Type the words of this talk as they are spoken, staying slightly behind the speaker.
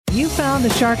You found the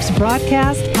Sharks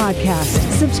Broadcast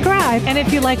podcast. Subscribe, and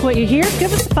if you like what you hear,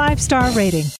 give us a 5-star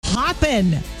rating.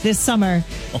 Hoppin' this summer.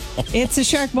 It's a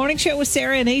Shark Morning Show with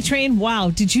Sarah and A-Train. Wow.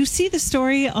 Did you see the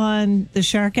story on the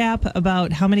Shark app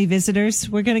about how many visitors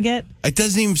we're going to get? It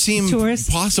doesn't even seem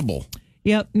possible.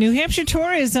 Yep. New Hampshire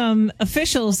tourism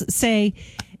officials say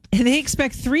they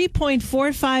expect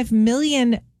 3.45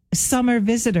 million summer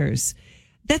visitors.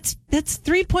 That's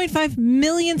 3.5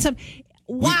 million.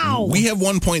 Wow. We have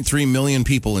 1.3 million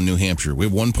people in New Hampshire. We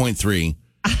have 1.3.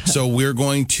 So we're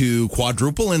going to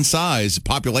quadruple in size,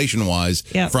 population-wise,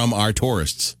 from our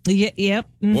tourists. Yep.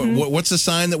 Mm-hmm. What's the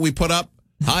sign that we put up?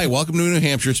 Hi, welcome to New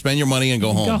Hampshire. Spend your money and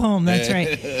go home. Go home. That's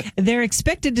right. They're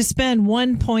expected to spend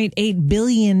 $1.8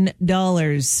 billion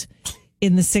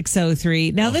in the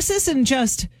 603. Now, this isn't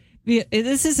just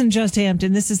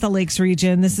Hampton. This is the Lakes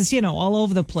region. This is, all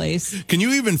over the place. Can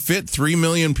you even fit 3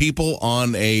 million people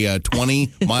on a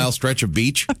 20-mile stretch of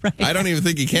beach? Right. I don't even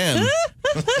think you can.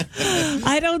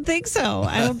 I don't think so.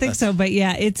 But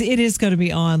yeah, it is going to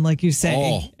be on, like you say.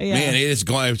 Oh, yeah. Man, it's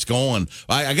going.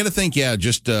 I got to think,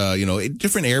 just,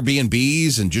 different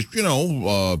Airbnbs and just,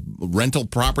 rental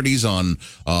properties on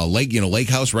lake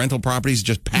house rental properties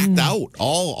just packed out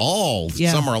all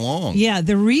summer long. Yeah,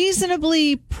 the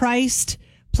reasonably priced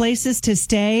places to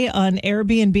stay on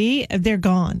Airbnb, they're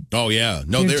gone. Oh, yeah.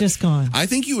 No, they're just gone. I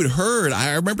think you had heard,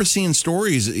 I remember seeing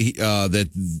stories that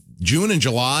June and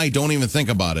July, don't even think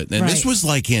about it. And this was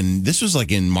like in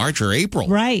March or April.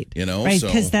 Right. Right,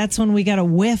 because that's when we got a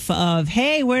whiff of,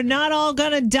 hey, we're not all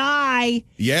going to die.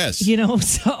 Yes.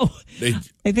 So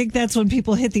I think that's when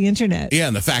people hit the internet. Yeah,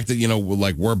 and the fact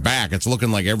that, we're back. It's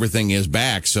looking like everything is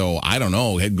back. So I don't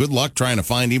know. Good luck trying to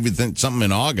find something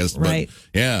in August. Right.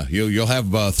 But yeah, you'll have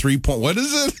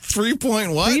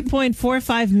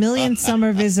 3.45 million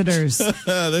summer visitors.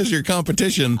 There's your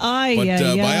competition.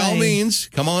 By all means,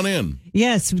 come on in.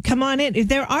 Yes, come on in.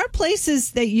 There are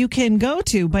places that you can go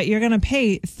to, but you're going to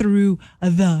pay through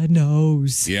the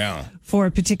nose. Yeah. For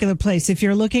a particular place. If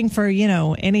you're looking for,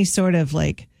 any sort of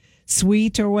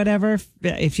suite or whatever,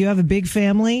 if you have a big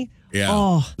family. Yeah.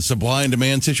 Oh. Supply and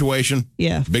demand situation.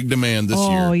 Yeah. Big demand this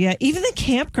year. Oh, yeah. Even the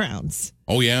campgrounds.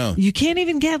 Oh, yeah. You can't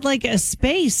even get a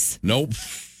space. Nope.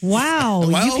 Wow.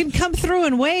 You can come through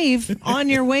and wave on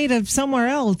your way to somewhere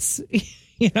else.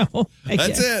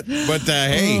 That's it. But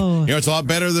hey, it's a lot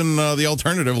better than the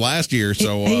alternative last year.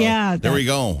 So there we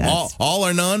go. All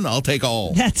or none, I'll take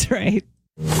all. That's right.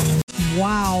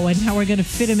 Wow. And how we're going to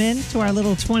fit them into our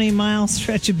little 20-mile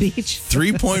stretch of beach.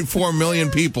 3.4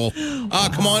 million people.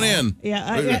 Come on in.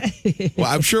 Yeah. Well,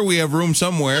 I'm sure we have room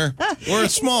somewhere. We're a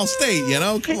small state,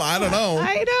 Come on, I don't know.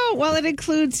 I know. Well, it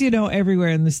includes, everywhere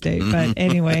in the state. But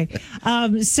anyway,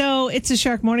 so it's a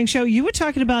Shark Morning Show. You were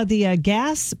talking about the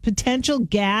potential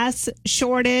gas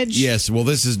shortage. Yes. Well,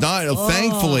 this is not,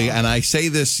 thankfully, and I say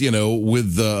this,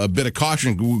 with a bit of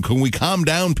caution. Can we calm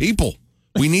down, people?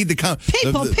 We need to come.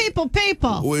 People.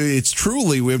 It's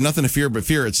truly, we have nothing to fear but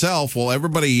fear itself. Well,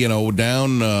 everybody,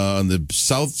 down on the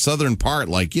southern part,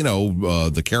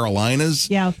 the Carolinas,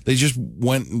 they just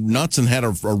went nuts and had a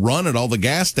run at all the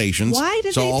gas stations. Why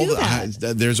did they do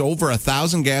that? There's over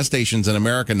 1,000 gas stations in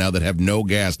America now that have no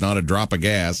gas, not a drop of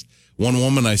gas. One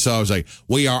woman I saw was like,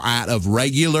 we are out of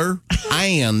regular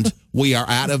and we are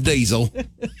out of diesel.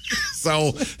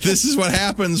 So this is what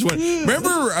happens when,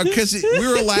 remember, because we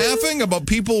were laughing about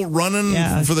people running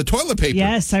for the toilet paper.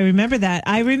 Yes, I remember that.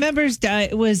 I remember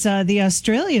it was the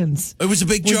Australians. It was a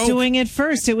big joke. Doing it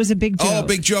first. It was a big joke. Oh, a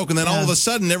big joke. And then all of a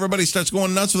sudden, everybody starts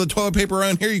going nuts with the toilet paper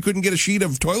around here. You couldn't get a sheet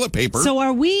of toilet paper. So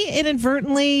are we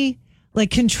inadvertently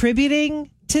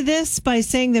contributing to this by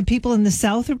saying that people in the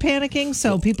South are panicking?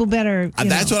 So people better.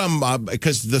 That's what I'm,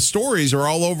 because the stories are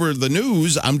all over the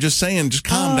news. I'm just saying, just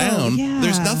calm down. Yeah.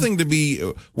 There's nothing to be,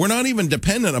 we're not even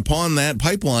dependent upon that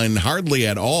pipeline hardly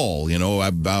at all.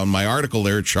 On my article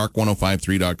there at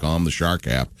shark1053.com, the Shark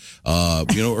app,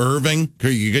 Irving,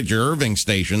 you get your Irving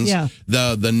stations. Yeah.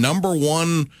 The number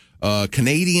one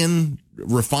Canadian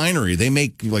refinery, they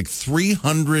make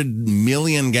 300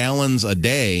 million gallons a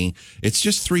day. It's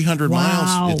just 300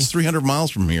 miles. It's 300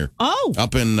 miles from here. Oh,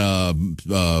 up in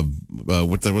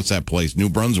what's that place? New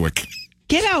Brunswick.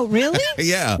 Get out, really?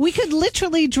 Yeah. We could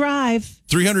literally drive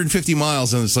 350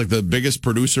 miles, and it's the biggest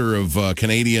producer of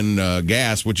Canadian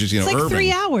gas, which is it's Irving.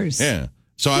 3 hours. Yeah.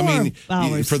 So,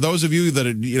 for those of you that,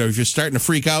 if you're starting to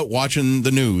freak out watching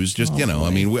the news, just,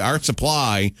 our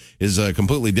supply is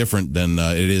completely different than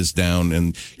it is down.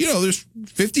 And, there's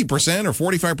 50% or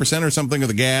 45% or something of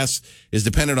the gas is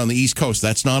dependent on the East Coast.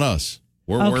 That's not us.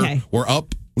 We're up north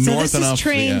enough. So this is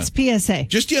Train's PSA.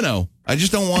 Just, I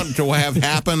just don't want it to have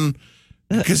happen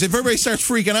Because if everybody starts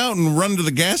freaking out and run to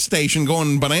the gas station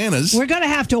going bananas. We're going to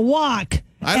have to walk.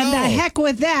 I know. And the heck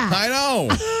with that. I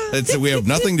know. We have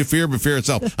nothing to fear but fear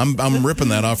itself. I'm ripping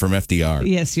that off from FDR.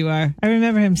 Yes, you are. I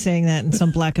remember him saying that in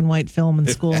some black and white film in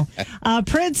school.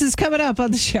 Prince is coming up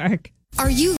on the Shark. Are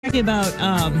you talking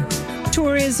about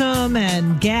tourism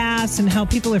and gas and how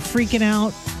people are freaking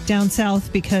out down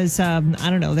south because, I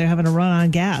don't know, they're having a run on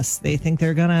gas. They think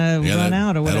they're going to run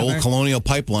out or whatever. That old Colonial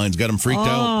Pipeline's got them freaked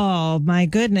out. Oh, my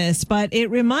goodness. But it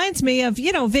reminds me of,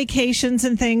 vacations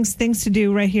and things to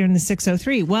do right here in the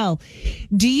 603. Well,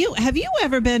 have you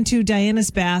ever been to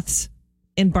Diana's Baths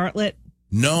in Bartlett?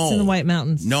 No. It's in the White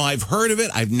Mountains. No, I've heard of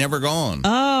it. I've never gone.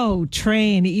 Oh,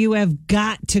 Train, you have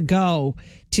got to go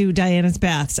to Diana's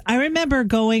Baths. I remember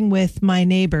going with my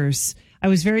neighbors. I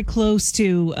was very close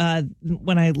to,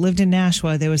 when I lived in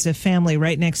Nashua, there was a family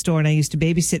right next door, and I used to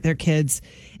babysit their kids.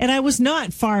 And I was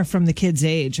not far from the kids'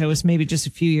 age. I was maybe just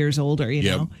a few years older, you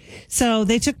know. So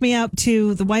they took me up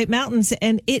to the White Mountains,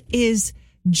 and it is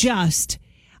just...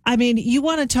 I mean, you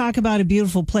want to talk about a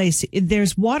beautiful place.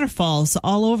 There's waterfalls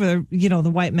all over,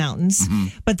 the White Mountains,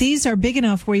 but these are big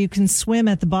enough where you can swim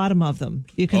at the bottom of them.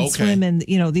 You can swim in,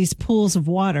 these pools of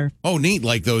water. Oh, neat.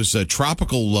 Like those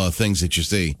tropical things that you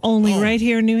see. Only right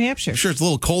here in New Hampshire. I'm sure it's a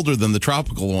little colder than the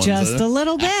tropical ones. Just a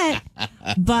little bit.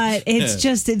 But it's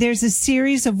just, there's a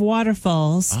series of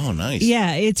waterfalls. Oh, nice.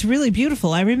 Yeah, it's really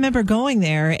beautiful. I remember going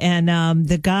there, and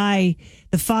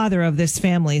the father of this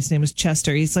family, his name was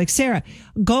Chester. He's like, Sarah,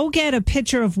 go get a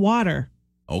pitcher of water.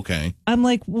 Okay. I'm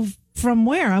like, well, from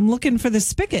where? I'm looking for the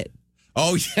spigot.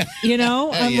 Oh, yeah.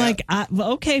 I'm like,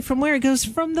 okay, from where? He goes,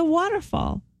 from the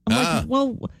waterfall. I'm like,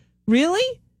 well,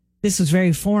 really? This was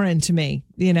very foreign to me,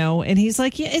 and he's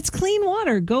like, yeah, it's clean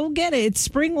water. Go get it. It's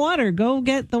spring water. Go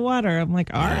get the water. I'm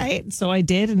like, all right. So I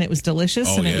did, and it was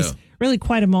delicious. It was really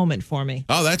quite a moment for me.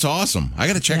 Oh, that's awesome. I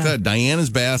got to check that. Diana's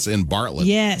Baths in Bartlett.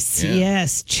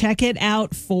 Yes. Check it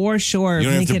out for sure. You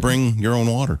don't have to bring your own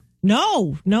water.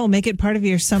 No. Make it part of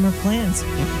your summer plans.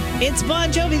 It's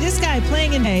Bon Jovi, this guy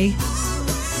playing in A.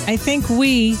 I think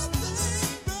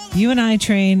you and I,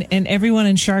 Train, and everyone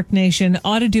in Shark Nation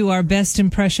ought to do our best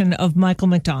impression of Michael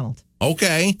McDonald.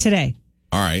 Okay. Today.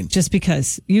 All right. Just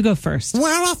because. You go first.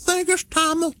 Well, I think it's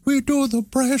time that we do the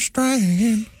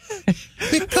breaststroke.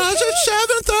 Because it's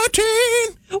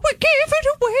 7:13. We're giving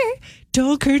away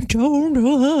Dunkin'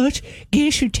 Donuts.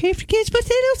 Guess your certificates, but they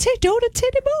don't say donuts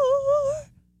anymore.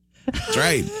 That's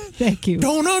right. Thank you.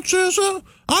 Donuts is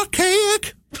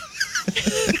archaic.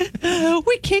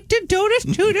 We kicked the donuts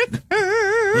to the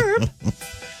curb.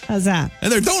 How's that?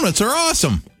 And their donuts are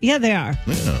awesome. Yeah, they are.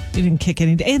 Yeah. You didn't kick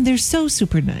any. And they're so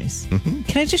super nice. Mm-hmm.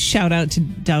 Can I just shout out to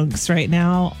Dunks right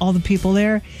now? All the people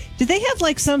there. Did they have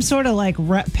like some sort of like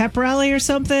pep rally or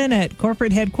something at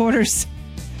corporate headquarters?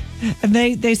 And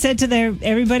they said to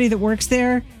everybody that works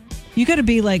there, you got to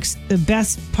be like the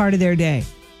best part of their day.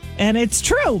 And it's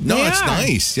true. No, it's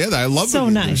nice. Yeah, I love it. So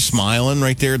nice. They're smiling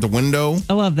right there at the window.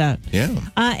 I love that. Yeah.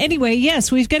 Anyway,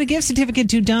 yes, we've got a gift certificate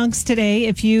to Dunks today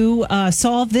if you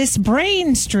solve this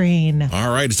brain strain. All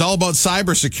right. It's all about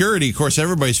cybersecurity. Of course,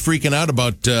 everybody's freaking out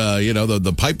about,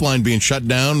 the pipeline being shut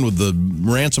down with the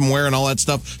ransomware and all that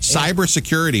stuff.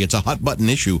 Cybersecurity. It's a hot button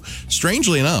issue.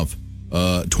 Strangely enough,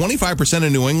 25%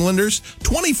 of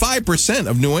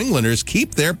New Englanders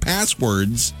keep their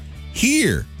passwords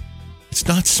here. It's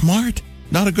not smart.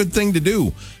 Not a good thing to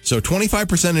do. So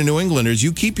 25% of New Englanders,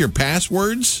 you keep your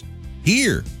passwords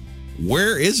here.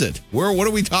 Where is it? What are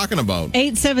we talking about?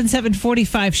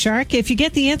 877-45-SHARK. If you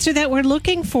get the answer that we're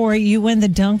looking for, you win the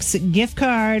Dunks gift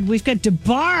card. We've got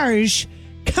DeBarge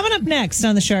coming up next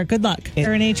on the Shark. Good luck.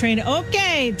 RNA Train.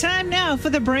 Okay, time now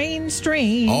for the brain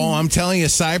strain. Oh, I'm telling you,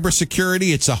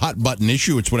 cybersecurity, it's a hot button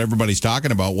issue. It's what everybody's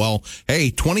talking about. Well,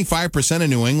 hey, 25% of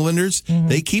New Englanders,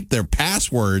 they keep their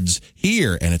passwords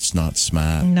here, and it's not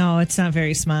smart. No, it's not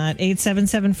very smart.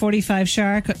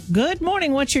 877-45-SHARK. Good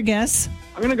morning. What's your guess?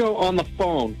 I'm going to go on the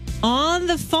phone. On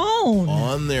the phone?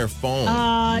 On their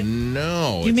phone.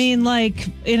 No. You mean like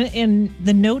in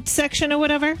the notes section or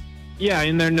whatever? Yeah,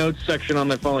 in their notes section on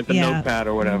their phone, like the notepad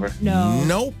or whatever. No.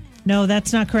 Nope. No,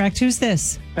 that's not correct. Who's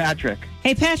this? Patrick.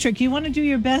 Hey, Patrick, you want to do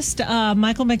your best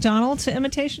Michael McDonald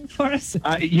imitation for us?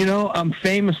 I'm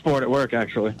famous for it at work,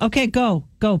 actually. Okay, go.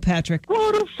 Go, Patrick.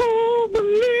 What a fool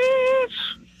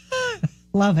believes.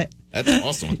 Love it. That's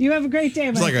awesome. You have a great day,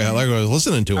 It's like I was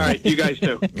listening to him. All right, you guys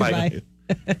too. Bye.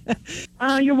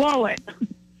 Your wallet.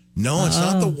 No, it's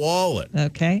not the wallet.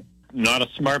 Okay. Not a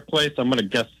smart place. I'm going to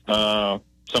guess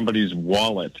somebody's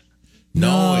wallet.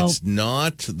 No, it's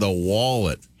not the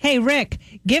wallet. Hey, Rick,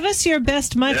 give us your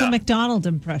best Michael McDonald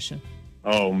impression.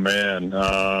 Oh, man.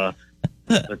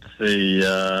 Let's see.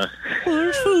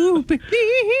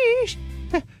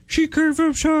 She came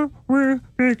from somewhere.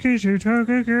 Nothing.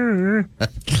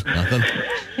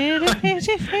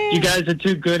 You guys are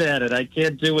too good at it. I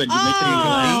can't do it. You're making me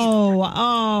Rick. Oh.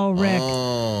 All right.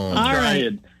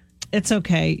 trying. It's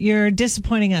okay. You're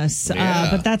disappointing us, Yeah.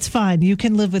 but that's fine. You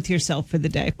can live with yourself for the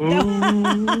day.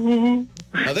 I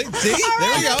think, see?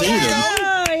 There we go. There you go.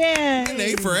 Oh, yeah. An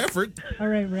A for effort. All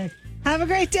right, Rick. Have a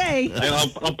great day.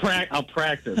 I'll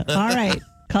practice. All right.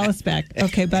 Call us back.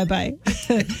 Okay, bye-bye.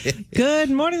 Good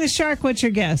morning, the Shark. What's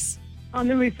your guess? On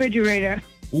the refrigerator.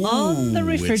 On the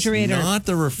refrigerator. It's not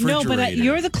the refrigerator. No, but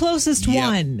you're the closest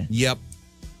one. Yep.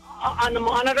 On the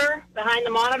monitor? Behind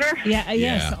the monitor? Yeah,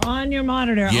 yes, on your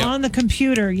monitor, Yep. on the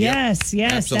computer. Yes,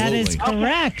 that is Absolutely.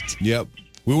 correct. Yep.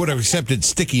 We would have accepted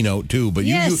sticky note too, but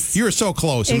Yes. you were so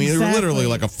close. I mean, you were Exactly. literally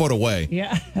like a foot away.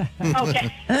 Yeah.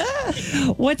 Okay.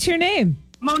 What's your name?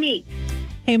 Monique.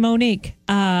 Hey, Monique,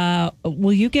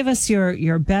 will you give us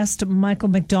your best Michael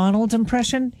McDonald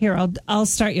impression? Here, I'll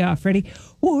start you off. Ready?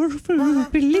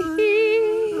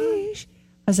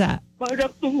 How's that? There you go.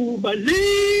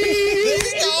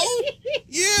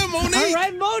 Yeah, Monique. All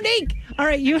right, Monique. All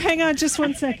right, you hang on just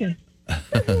 1 second.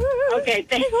 Okay,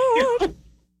 thank you.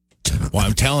 Well,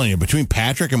 I'm telling you, between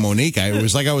Patrick and Monique, it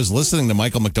was like I was listening to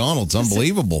Michael McDonald. It's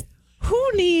unbelievable.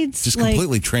 Who needs Just like,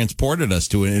 completely transported us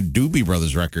to a Doobie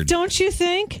Brothers record. Don't you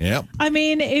think? Yep. I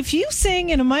mean, if you sing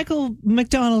in a Michael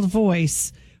McDonald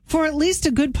voice for at least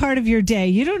a good part of your day,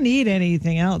 you don't need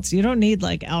anything else. You don't need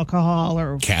like alcohol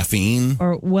or Caffeine.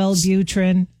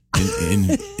 Wellbutrin.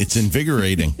 It's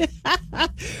invigorating.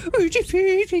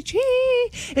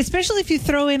 Especially if you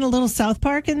throw in a little South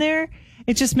Park in there.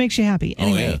 It just makes you happy.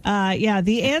 Anyway,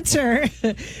 the answer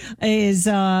is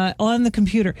on the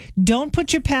computer. Don't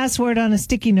put your password on a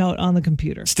sticky note on the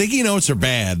computer. Sticky notes are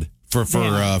bad for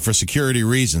security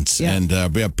reasons, Yeah.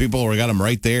 and people have got them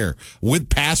right there with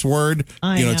password.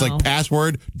 It's know. like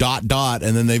password ...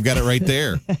 and then they've got it right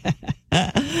there.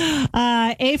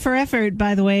 A for effort,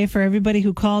 by the way, for everybody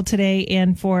who called today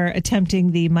and for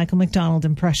attempting the Michael McDonald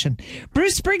impression.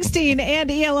 Bruce Springsteen and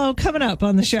ELO coming up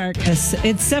on the Shark. It's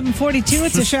 7:42.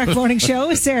 It's a Shark Morning Show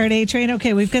with Sarah and A-Train.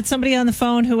 Okay, we've got somebody on the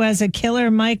phone who has a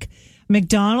killer Mike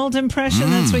McDonald impression.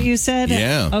 That's what you said?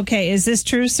 Yeah. Okay, is this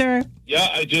true, sir? Yeah,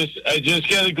 I just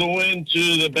got to go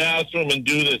into the bathroom and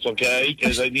do this, okay?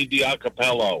 Because I need the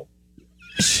acapello.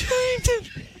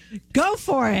 Go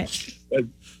for it.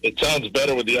 It sounds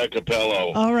better with the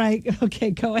acapello. All right.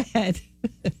 Okay, go ahead.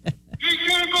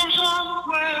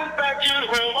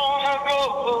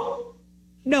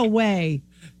 No way.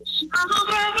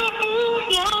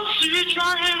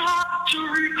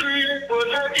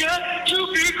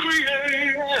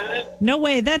 No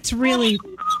way. That's really.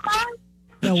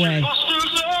 No way.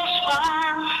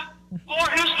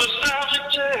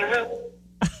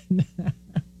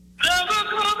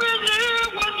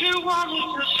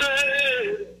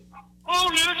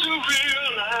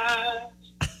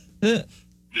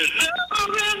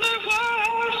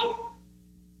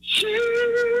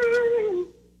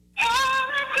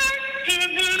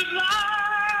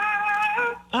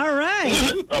 All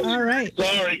right. All right.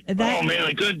 Sorry. That- Oh, man,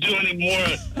 I couldn't do any more.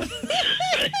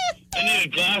 I need a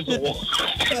glass of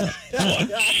water.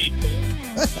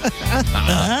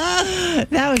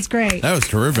 That was great. That was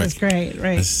terrific. That was great.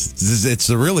 Right. It's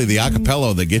really the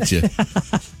acapello that gets you.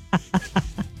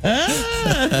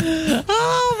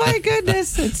 Oh my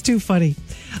goodness. It's too funny.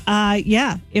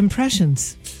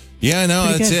 Impressions. Yeah, I know.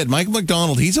 Pretty That's good. it. Michael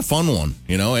McDonald, he's a fun one.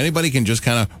 Anybody can just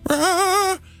kind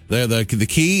of. The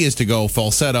key is to go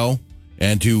falsetto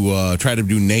and to try to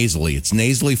do nasally. It's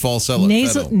nasally falsetto.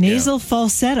 Nasal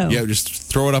falsetto. Yeah, just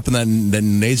throw it up in that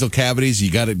nasal cavities.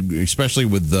 You got it, especially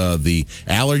with the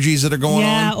allergies that are going on.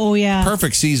 Yeah, oh, yeah.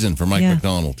 Perfect season for Mike Yeah.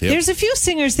 McDonald. Yep. There's a few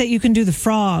singers that you can do the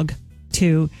frog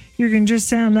to. You can just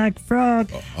sound like a frog.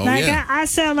 yeah. I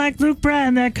sound like Luke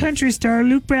Bryan, that country star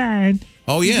Luke Bryan.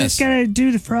 Oh, You yes. just gotta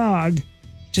do the frog.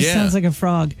 Just Yeah. sounds like a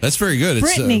frog. That's very good. It's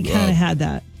Brittany kind of had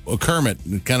that. a Kermit,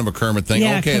 kind of a Kermit thing.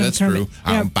 Yeah, okay, kind of that's Kermit. true.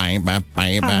 Yeah.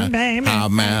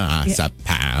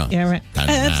 Yeah, right.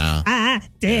 Oops, I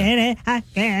did it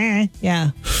again.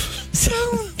 Yeah. So,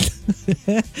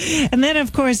 and then,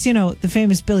 of course, the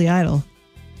famous Billy Idol.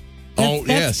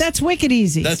 Yes. That's wicked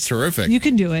easy. That's terrific. You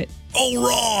can do it. All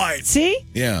right. See?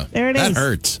 Yeah. There it That is.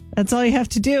 hurts. That's all you have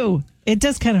to do. It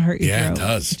does kind of hurt your Yeah, it throat.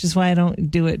 does. Which is why I don't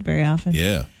do it very often.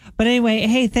 Yeah. But anyway,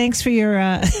 hey, thanks for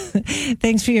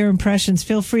your impressions.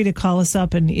 Feel free to call us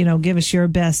up and give us your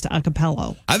best a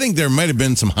cappella. I think there might have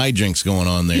been some hijinks going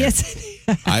on there. Yes.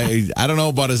 I don't know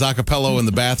about his a cappella in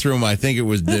the bathroom. I think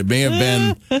it may have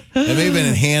been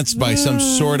enhanced by some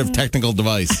sort of technical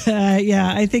device.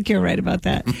 Yeah, I think you're right about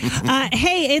that.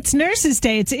 Hey, it's Nurses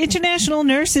Day. It's International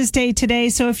Nurses Day today.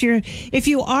 So if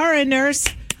you are a nurse,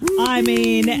 I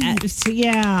mean,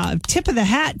 yeah, tip of the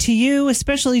hat to you,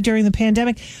 especially during the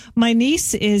pandemic. My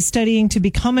niece is studying to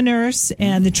become a nurse,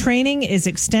 and the training is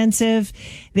extensive.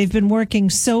 They've been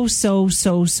working so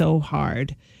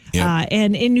hard. Yep.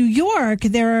 And in New York,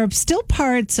 there are still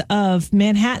parts of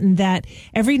Manhattan that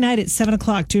every night at 7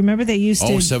 o'clock. Do you remember they used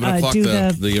to 7 o'clock, do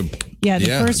the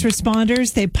first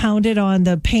responders? They pounded on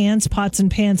the pots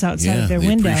and pans outside of their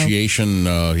window. Appreciation,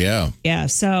 Yeah,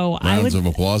 so rounds of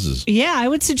applauses. Yeah, I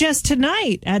would suggest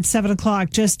tonight at 7 o'clock,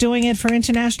 just doing it for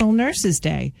International Nurses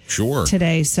Day. Sure.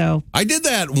 Today, so. I did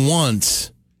that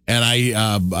once. And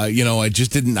I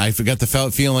just didn't. I forgot the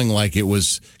feeling like it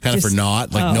was kind of for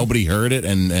naught, like nobody heard it,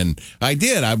 and I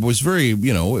did. I was very,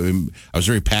 I was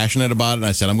very passionate about it. And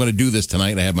I said, I'm going to do this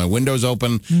tonight. I had my windows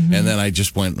open, and then I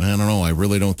just went, I don't know. I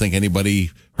really don't think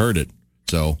anybody heard it.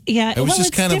 So yeah, it was just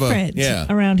it's kind different of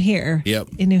around here. Yep.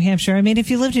 In New Hampshire. I mean,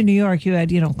 if you lived in New York, you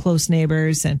had close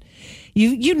neighbors, and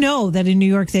you know that in New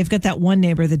York they've got that one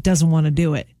neighbor that doesn't want to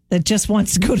do it, that just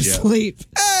wants to go to sleep.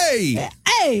 Hey.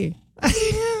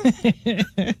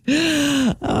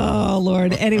 Oh,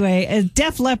 Lord. Anyway, a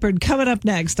Def Leppard coming up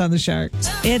next on The Shark.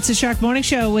 It's a Shark Morning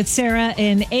Show with Sarah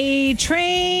and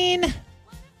A-Train.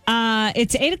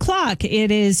 It's 8 o'clock.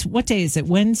 It is, what day is it?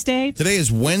 Wednesday? Today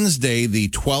is Wednesday, the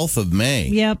 12th of May.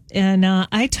 Yep. And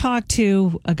I talked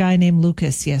to a guy named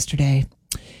Lucas yesterday.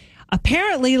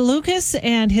 Apparently, Lucas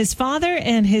and his father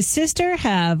and his sister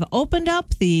have opened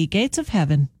up the gates of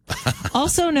heaven.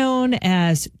 Also known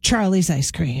as Charlie's Ice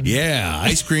Cream. Yeah,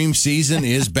 ice cream season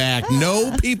is back.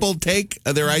 No people take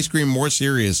their ice cream more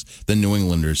serious than New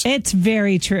Englanders. It's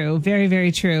very true. Very,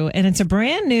 very true. And it's a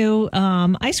brand new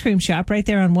ice cream shop right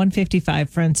there on 155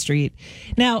 Front Street.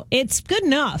 Now, it's good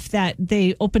enough that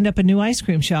they opened up a new ice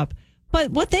cream shop.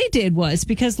 But what they did was,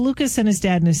 because Lucas and his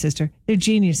dad and his sister, they're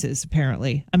geniuses,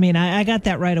 apparently. I mean, I got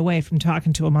that right away from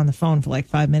talking to him on the phone for like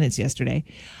 5 minutes yesterday.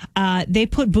 They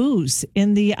put booze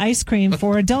in the ice cream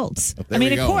for adults. I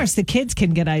mean, of course, the kids can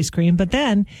get ice cream, but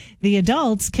then the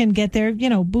adults can get their,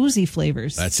 boozy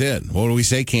flavors. That's it. What do we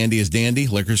say? Candy is dandy,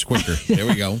 liquor's quicker. There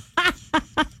we go.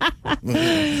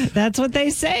 That's what they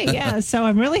say. Yeah. So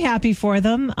I'm really happy for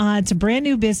them. It's a brand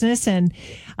new business. And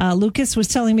Lucas was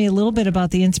telling me a little bit about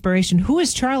the inspiration. Who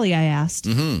is Charlie? I asked.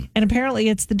 Mm-hmm. And apparently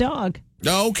it's the dog.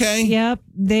 Okay. Yep.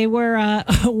 They were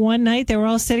one night they were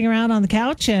all sitting around on the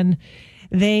couch and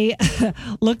they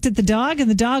looked at the dog and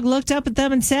the dog looked up at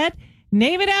them and said,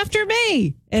 "Name it after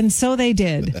me." And so they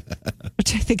did,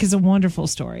 which I think is a wonderful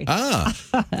story.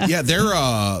 Yeah, they're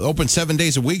open 7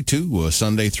 days a week, too,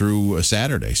 Sunday through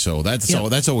Saturday. So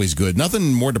that's always good.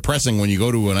 Nothing more depressing when you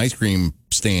go to an ice cream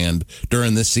stand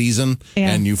during this season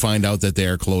and you find out that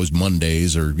they're closed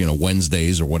Mondays or,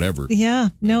 Wednesdays or whatever. Yeah,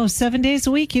 no, 7 days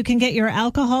a week you can get your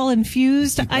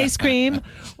alcohol-infused ice cream,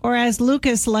 or as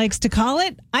Lucas likes to call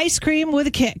it, ice cream with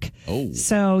a kick. Oh.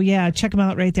 So, yeah, check them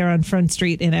out right there on Front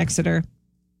Street in Exeter.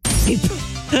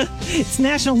 It's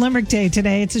National Limerick Day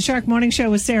today. It's a Shark Morning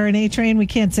Show with Sarah and A-Train. We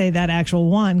can't say that actual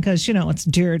one because, it's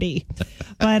dirty.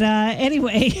 But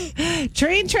anyway,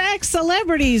 Train Track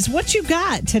Celebrities. What you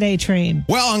got today, Train?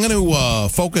 Well, I'm going to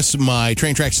focus my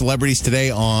Train Track Celebrities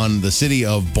today on the city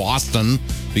of Boston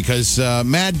because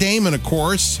Matt Damon, of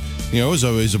course,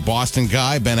 is a Boston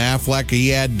guy. Ben Affleck, he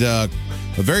had a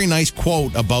very nice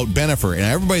quote about Bennifer. And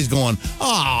everybody's going,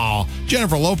 "Oh,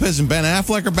 Jennifer Lopez and Ben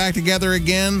Affleck are back together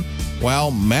again."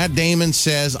 Well, Matt Damon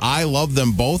says, "I love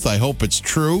them both. I hope it's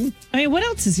true." I mean, what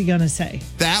else is he going to say?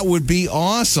 That would be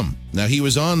awesome. Now, he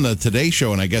was on the Today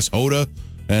Show, and I guess Hoda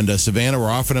and Savannah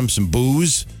were offering him some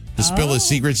booze to spill his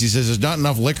secrets. He says, "There's not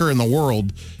enough liquor in the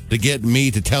world to get me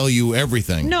to tell you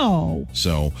everything." No.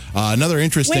 So, another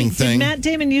interesting thing. Did Matt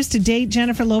Damon used to date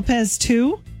Jennifer Lopez,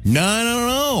 too? No, I don't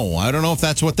know. I don't know if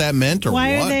that's what that meant or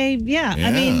why what. Are they? Yeah. I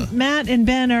mean, Matt and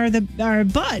Ben are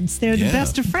buds. They're the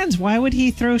best of friends. Why would he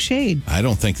throw shade? I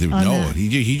don't think they would know it.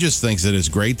 He just thinks that it's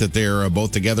great that they're both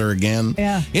together again.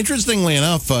 Yeah. Interestingly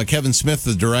enough, Kevin Smith,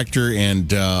 the director and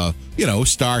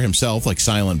star himself, like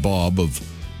Silent Bob of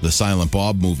the Silent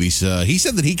Bob movies, he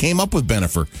said that he came up with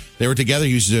Bennifer. They were together.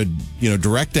 He was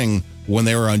directing when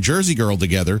they were on Jersey Girl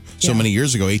together so many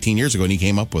years ago, 18 years ago, and he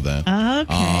came up with that.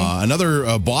 Okay.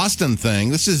 Another Boston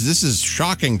thing. This is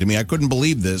shocking to me. I couldn't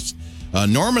believe this.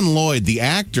 Norman Lloyd, the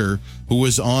actor who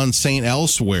was on St.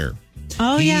 Elsewhere,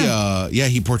 Oh,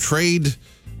 he portrayed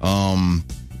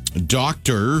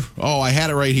Dr. Oh, I had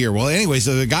it right here. Well, anyways,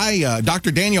 the guy,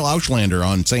 Dr. Daniel Auslander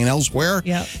on St. Elsewhere,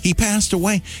 he passed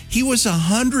away. He was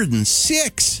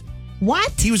 106.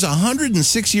 What? He was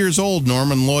 106 years old,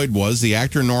 Norman Lloyd was, the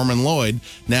actor Norman Lloyd.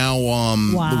 Now,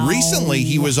 recently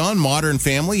he was on Modern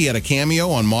Family. He had a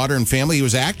cameo on Modern Family. He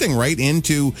was acting right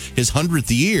into his 100th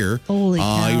year. Holy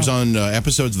cow. He was on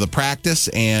episodes of The Practice.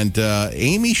 And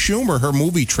Amy Schumer, her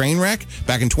movie Trainwreck,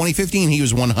 back in 2015, he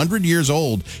was 100 years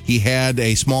old. He had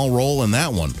a small role in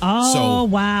that one. Oh,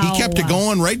 wow. He kept it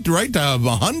going right to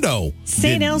hundo.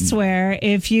 St. Elsewhere,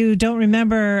 if you don't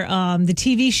remember the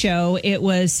TV show, it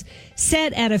was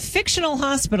set at a fictional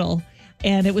hospital,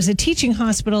 and it was a teaching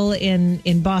hospital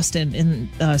in Boston, in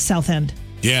South End.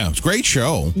 Yeah, it was a great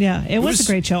show. Yeah, it was a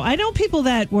great show. I know people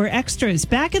that were extras.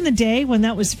 Back in the day when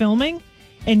that was filming,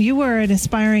 and you were an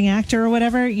aspiring actor or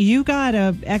whatever, you got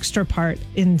an extra part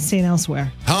in St.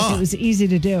 Elsewhere. Huh. Like, it was easy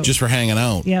to do. Just for hanging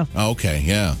out. Yeah. Okay,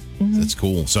 yeah. That's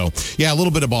cool. So, yeah, a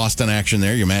little bit of Boston action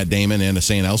there. Your Matt Damon and a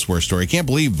St. Elsewhere story. Can't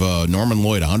believe Norman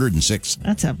Lloyd, 106.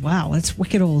 That's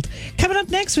wicked old. Coming up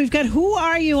next, we've got Who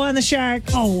Are You on the Shark?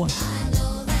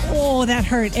 Oh, that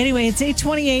hurt. Anyway, it's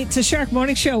 8:28. It's a Shark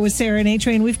Morning Show with Sarah and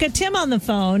A-Train. We've got Tim on the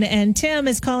phone, and Tim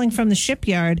is calling from the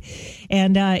shipyard,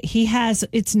 and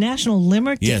it's National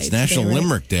Limerick Day. Yeah, it's National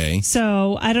Limerick Day.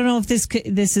 So I don't know if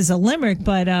this is a limerick,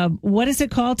 but what is it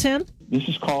called, Tim? This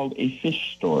is called a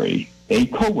fish story. A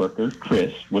coworker,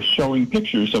 Chris, was showing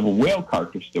pictures of a whale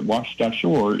carcass that washed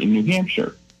ashore in New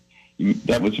Hampshire.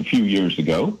 That was a few years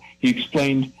ago. He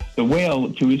explained the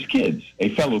whale to his kids. A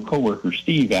fellow coworker,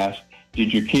 Steve, asked,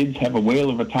 "Did your kids have a whale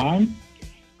of a time?"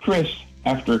 Chris,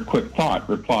 after a quick thought,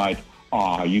 replied,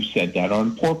 "Aw, you said that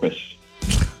on purpose."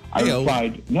 I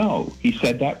replied, "No, he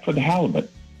said that for the halibut."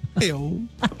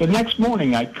 The next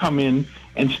morning, I come in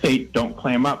and state, "Don't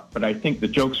clam up, but I think the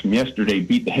jokes from yesterday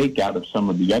beat the heck out of some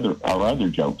of our other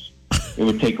jokes. It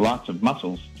would take lots of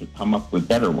muscles to come up with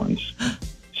better ones."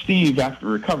 Steve, after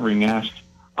recovering, asked,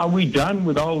 "Are we done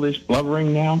with all this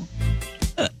blubbering now?"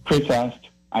 Chris asked,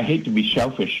 "I hate to be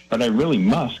selfish, but I really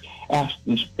must ask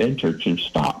this banter to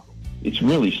stop. It's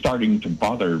really starting to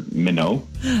bother Minnow."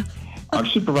 Our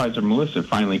supervisor, Melissa,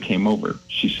 finally came over.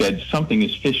 She said, "Something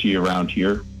is fishy around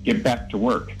here. Get back to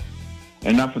work.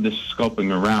 Enough of this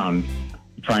skulking around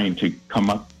trying to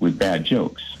come up with bad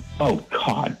jokes." Oh,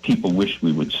 God, people wish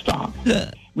we would stop.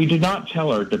 We did not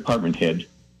tell our department head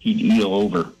he'd eel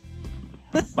over.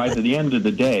 By the end of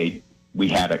the day, we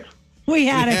had it. We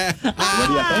had it. What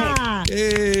do you think?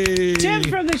 Hey. Tim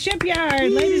from the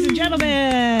shipyard, ladies and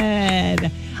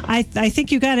gentlemen. I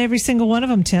think you got every single one of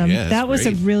them, Tim. Yeah, that was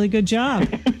great. a really good job.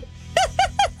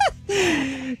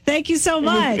 Thank you so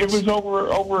much. It was over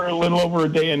a little over a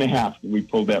day and a half that we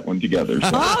pulled that one together.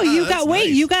 So. Oh, you got nice.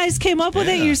 You guys came up with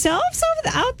it yourselves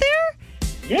out there?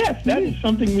 Yes, that is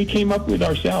something we came up with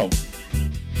ourselves.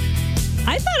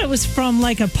 I thought it was from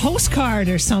like a postcard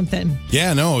or something.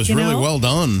 Yeah, no, it was really well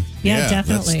done. Yeah,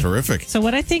 definitely. That's terrific. So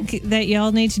what I think that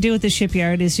y'all need to do at the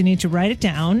shipyard is you need to write it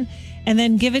down and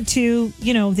then give it to,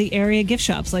 the area gift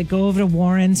shops. Like go over to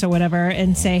Warren's or whatever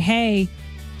and say, hey,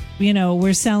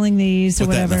 we're selling these or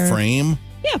whatever. Put that in a frame?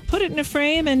 Yeah, put it in a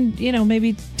frame and,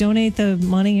 maybe donate the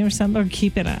money or something or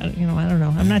keep it. I don't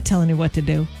know. I'm not telling you what to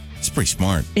do. It's pretty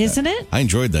smart. Isn't it? I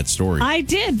enjoyed that story. I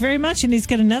did very much, and he's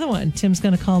got another one. Tim's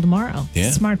going to call tomorrow.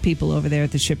 Yeah. Smart people over there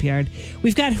at the shipyard.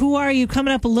 We've got Who Are You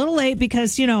coming up a little late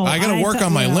because, I got to work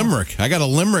on my limerick. I got a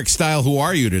limerick style Who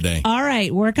Are You today. All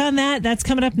right, work on that. That's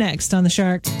coming up next on The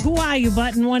Shark. Who are you,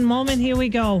 button? One moment. Here we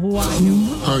go. Who are you?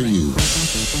 Who are you?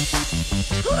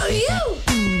 Who are you?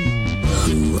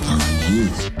 Who are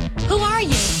you? Who are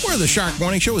you? We're the Shark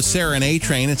Morning Show with Sarah and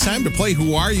A-Train. It's time to play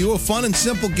Who Are You? A fun and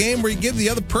simple game where you give the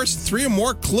other person 3 or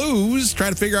more clues, try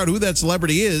to figure out who that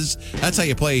celebrity is. That's how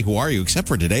you play Who Are You? Except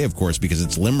for today, of course, because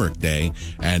it's Limerick Day.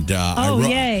 And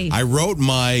yay. I wrote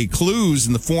my clues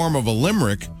in the form of a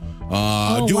limerick.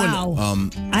 Wow.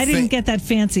 I didn't get that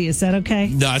fancy. Is that okay?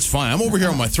 No, it's fine. I'm over here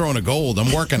on my throne of gold.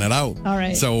 I'm working it out. All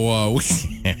right. So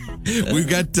we've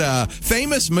got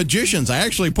famous magicians. I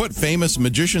actually put famous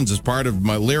magicians as part of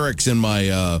my lyrics in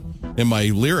my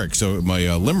lyrics, so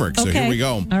my limerick. So here we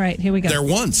go. All right, here we go. There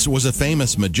once was a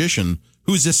famous magician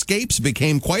whose escapes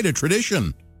became quite a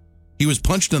tradition. He was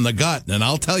punched in the gut, and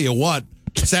I'll tell you what,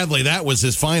 Sadly, that was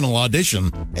his final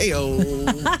audition. Hey-o.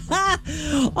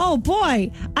 Oh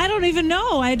boy, I don't even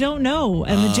know. I don't know.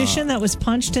 A magician that was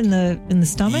punched in the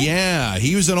stomach? Yeah,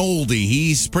 he was an oldie.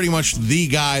 He's pretty much the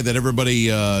guy that everybody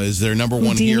is their number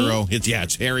one Houdini? hero.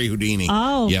 It's Harry Houdini.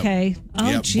 Oh, Yep. okay. Oh,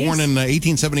 Yep. geez. Born in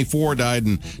 1874, died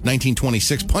in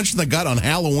 1926. Punched in the gut on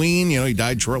Halloween. He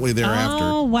died shortly thereafter.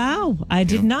 Oh, wow. I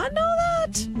did not know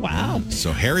that. Wow.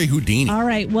 So Harry Houdini. All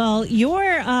right. Well,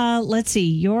 let's see,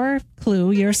 your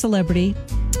clue, your celebrity.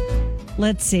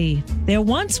 Let's see. There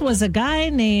once was a guy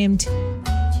named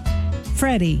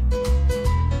Freddie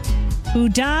who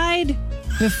died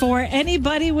before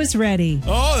anybody was ready.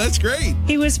 Oh, that's great.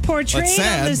 He was portrayed That's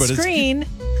sad, on but the it's- screen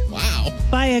Wow.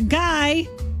 by a guy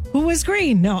who was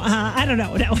green. No, I don't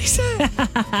know. No.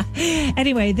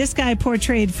 Anyway, this guy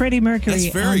portrayed Freddie Mercury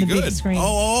That's very on the good. big screen.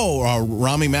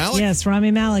 Rami Malek? Yes,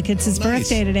 Rami Malek. It's his nice.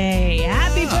 birthday today.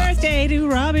 Happy birthday to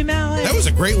Rami Malek. That was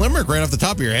a great limerick right off the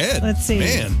top of your head. Let's see.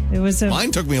 Man, It was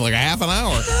mine took me like a half an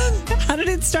hour. How did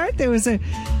it start? There was a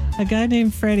guy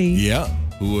named Freddie. Yeah,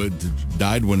 who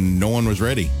died when no one was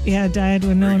ready. Yeah, died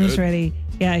when no Very one was good. ready.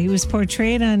 Yeah, he was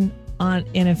portrayed in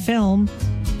a film.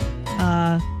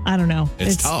 I don't know.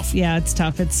 It's tough. Yeah, it's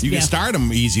tough. You can start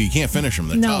them easy. You can't finish them.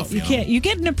 They're No, tough. you know? can't. You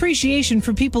get an appreciation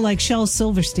for people like Shel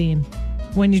Silverstein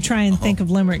when you try and think of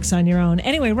limericks on your own.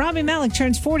 Anyway, Rami Malek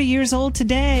turns 40 years old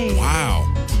today. Wow.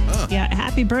 Huh. Yeah,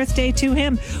 happy birthday to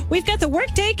him. We've got the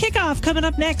Workday Kickoff coming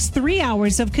up next. 3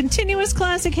 hours of continuous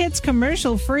classic hits,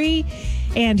 commercial free.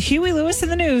 And Huey Lewis in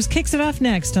the News kicks it off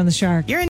next on The Shark.